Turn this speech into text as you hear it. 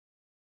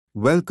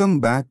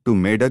Welcome back to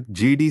Medak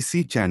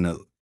GDC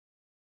channel.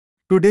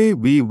 Today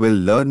we will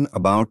learn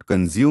about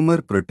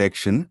Consumer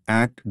Protection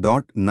Act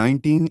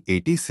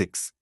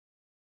 1986.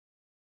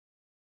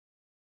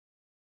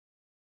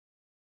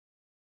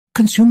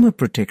 Consumer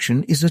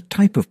protection is a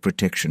type of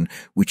protection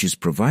which is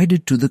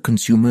provided to the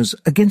consumers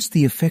against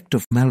the effect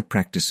of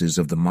malpractices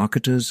of the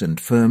marketers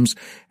and firms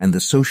and the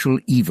social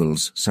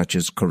evils such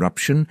as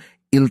corruption,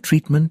 ill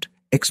treatment,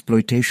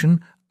 exploitation,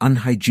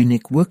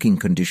 unhygienic working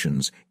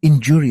conditions,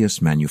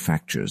 injurious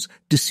manufactures,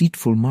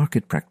 deceitful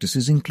market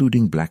practices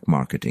including black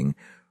marketing,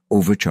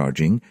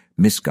 overcharging,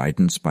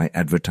 misguidance by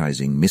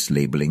advertising,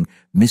 mislabeling,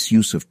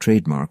 misuse of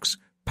trademarks,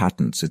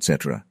 patents,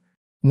 etc.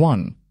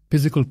 1.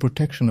 Physical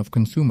protection of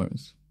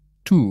consumers.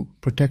 2.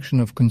 Protection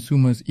of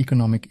consumers'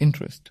 economic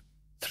interest.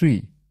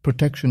 3.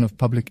 Protection of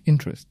public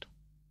interest.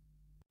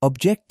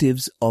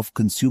 Objectives of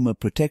Consumer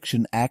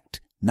Protection Act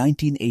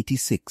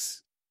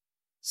 1986.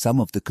 Some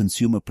of the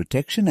Consumer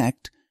Protection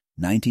Act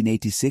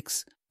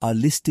 1986 are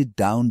listed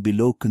down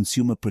below.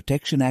 Consumer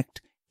Protection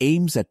Act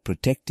aims at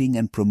protecting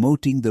and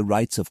promoting the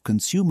rights of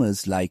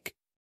consumers like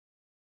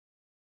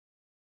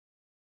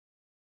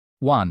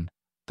 1.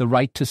 The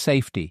right to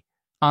safety.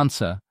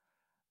 Answer.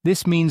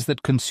 This means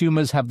that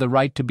consumers have the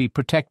right to be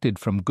protected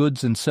from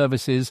goods and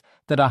services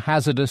that are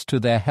hazardous to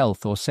their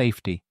health or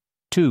safety.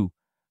 2.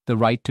 The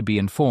right to be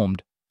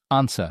informed.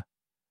 Answer.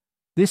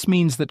 This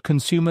means that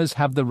consumers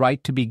have the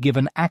right to be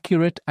given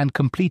accurate and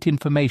complete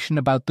information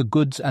about the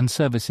goods and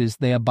services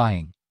they are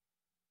buying.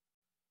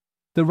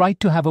 The right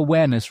to have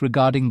awareness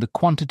regarding the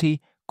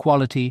quantity,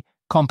 quality,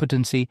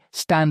 competency,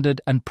 standard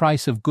and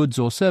price of goods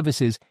or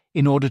services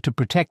in order to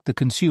protect the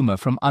consumer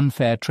from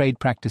unfair trade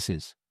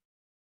practices.